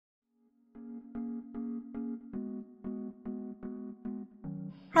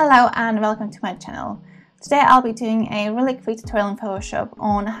Hello and welcome to my channel. Today I'll be doing a really quick tutorial in Photoshop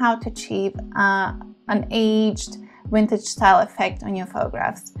on how to achieve an aged vintage style effect on your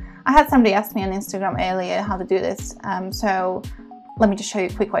photographs. I had somebody ask me on Instagram earlier how to do this, so let me just show you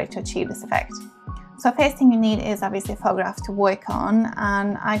a quick way to achieve this effect. So first thing you need is obviously a photograph to work on,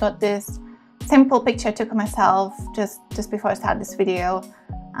 and I got this simple picture I took of myself just before I started this video.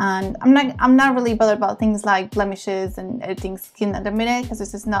 And I'm not really bothered about things like blemishes and editing skin at the minute, because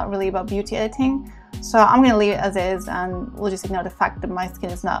this is not really about beauty editing. So I'm going to leave it as is, and we'll just ignore the fact that my skin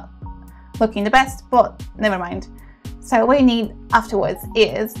is not looking the best, but never mind. So what you need afterwards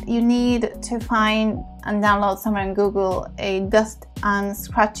is you need to find and download somewhere in Google a dust and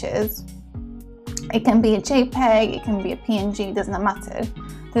scratches. It can be a JPEG, it can be a PNG, it does not matter.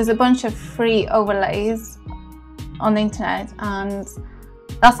 There's a bunch of free overlays on the internet, and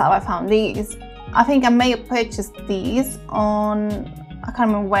that's how I found these. I think I may have purchased these on, I can't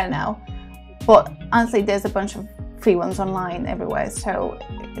remember where now, but honestly there's a bunch of free ones online everywhere, so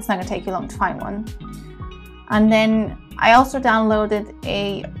it's not going to take you long to find one. And then I also downloaded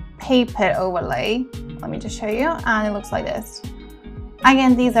a paper overlay. Let me just show you, and it looks like this.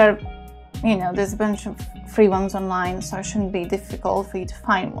 Again, these are, there's a bunch of free ones online, so it shouldn't be difficult for you to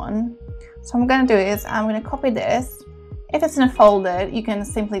find one. So what I'm going to do is I'm going to copy this. If it's in a folder, you can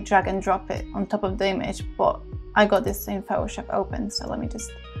simply drag and drop it on top of the image, but I got this in Photoshop open, so let me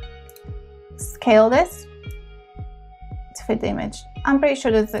just scale this to fit the image. I'm pretty sure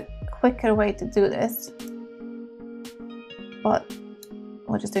there's a quicker way to do this, but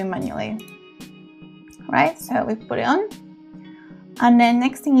we'll just do it manually. Right, so we put it on, and then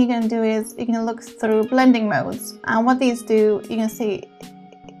next thing you're going to do is you're going to look through blending modes, and what these do, you can see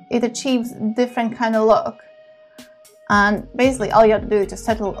it achieves different kind of look. And basically all you have to do is just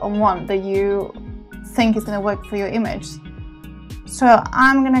settle on one that you think is going to work for your image. So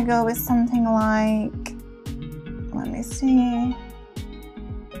I'm going to go with something like, let me see,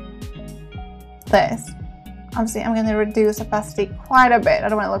 this. Obviously I'm going to reduce opacity quite a bit. I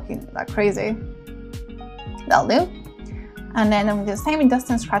don't want to look that crazy. That'll do. And then I'm going to do the same with dust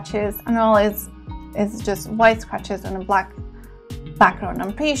and scratches, and all is just white scratches on a black background.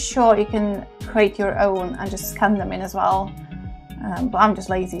 I'm pretty sure you can create your own and just scan them in as well, but I'm just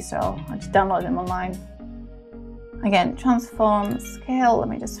lazy, so I just download them online. Again, transform, scale, let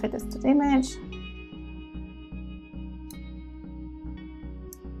me just fit this to the image.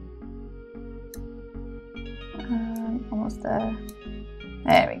 Almost there.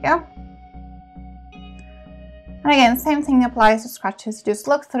 There we go. And again, same thing applies to scratches. You just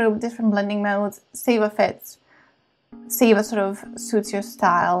look through different blending modes, see what fits, see what sort of suits your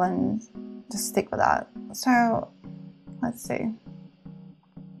style, and just stick with that. So let's see.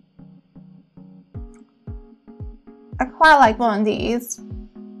 I quite like one of these.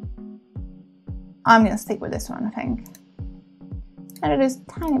 I'm gonna stick with this one, I think. And it is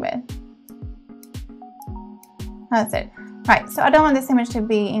a tiny bit. That's it. Right, so I don't want this image to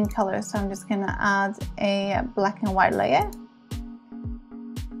be in color, so I'm just gonna add a black and white layer.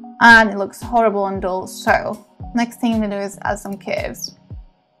 And it looks horrible and dull, so next thing I'm gonna do is add some curves.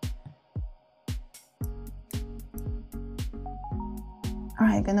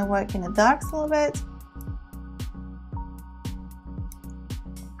 Alright, gonna work in the darks a little bit.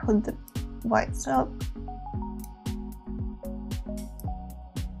 Put the whites up.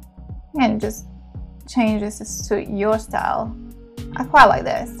 And just change this to suit your style. I quite like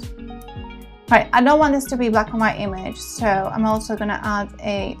this. Right, I don't want this to be black and white image, so I'm also gonna add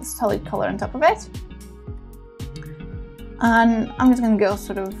a solid color on top of it. And I'm just gonna go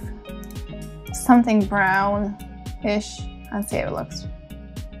sort of something brown-ish and see how it looks.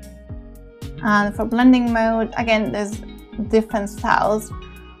 And for blending mode, again, there's different styles.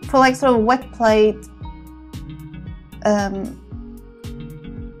 For like sort of wet plate,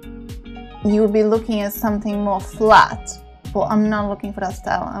 you would be looking at something more flat, but I'm not looking for that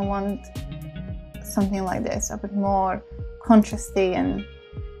style. I want something like this, a bit more contrasty, and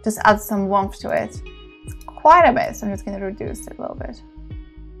just add some warmth to it. It's quite a bit, so I'm just going to reduce it a little bit.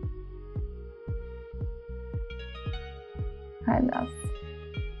 And that's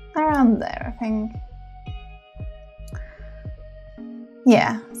around there, I think.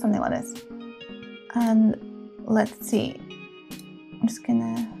 Yeah, something like this. And let's see. I'm just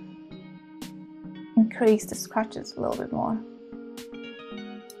gonna increase the scratches a little bit more.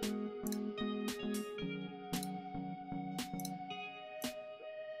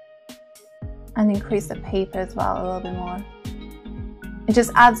 And increase the paper as well a little bit more. It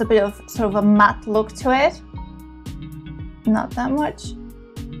just adds a bit of sort of a matte look to it. Not that much,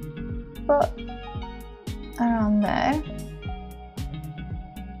 but around there.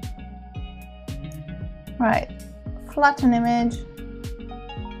 Right, flatten image.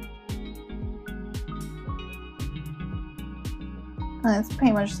 And it's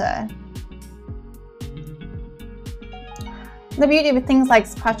pretty much there. The beauty with things like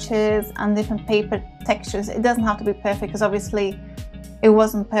scratches and different paper textures, it doesn't have to be perfect, because obviously it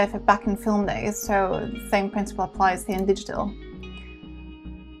wasn't perfect back in film days, so the same principle applies here in digital.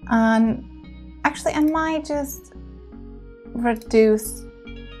 And actually I might just reduce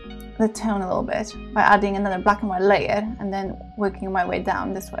the tone a little bit by adding another black and white layer and then working my way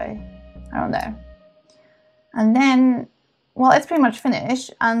down this way, around there. And then, well, it's pretty much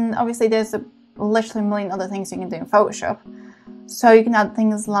finished, and obviously there's literally a million other things you can do in Photoshop. So you can add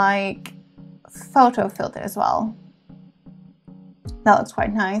things like photo filter as well. That looks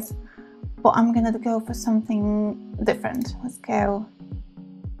quite nice, but I'm gonna go for something different. Let's go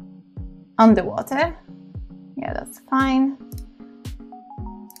underwater. Yeah, that's fine.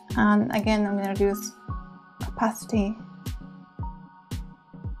 And again, I'm gonna reduce opacity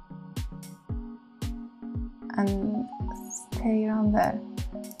and stay around there.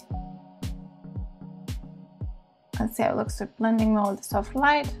 Let's see how it looks with blending mode, the soft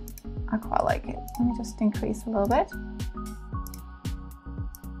light. I quite like it. Let me just increase a little bit.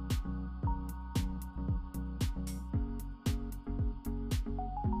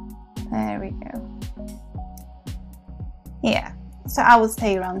 There we go. Yeah, so I will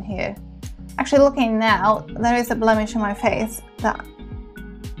stay around here. Actually, looking now, there is a blemish on my face that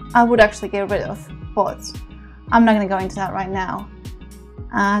I would actually get rid of, but I'm not going to go into that right now.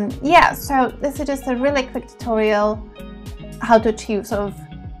 And yeah, so this is just a really quick tutorial how to achieve sort of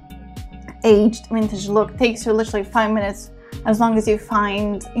aged vintage look. It takes you literally 5 minutes, as long as you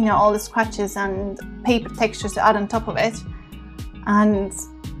find, you know, all the scratches and paper textures to add on top of it. And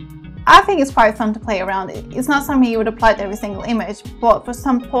I think it's quite fun to play around. It's not something you would apply to every single image, but for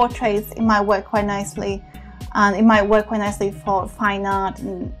some portraits it might work quite nicely, and it might work quite nicely for fine art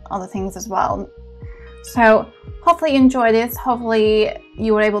and other things as well. So hopefully you enjoyed this, hopefully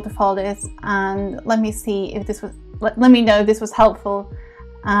you were able to follow this, and let me know if this was helpful.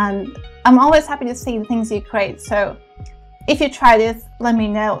 And I'm always happy to see the things you create, so if you try this, let me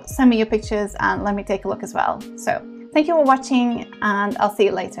know, send me your pictures and let me take a look as well. So thank you for watching, and I'll see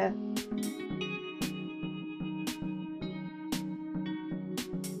you later.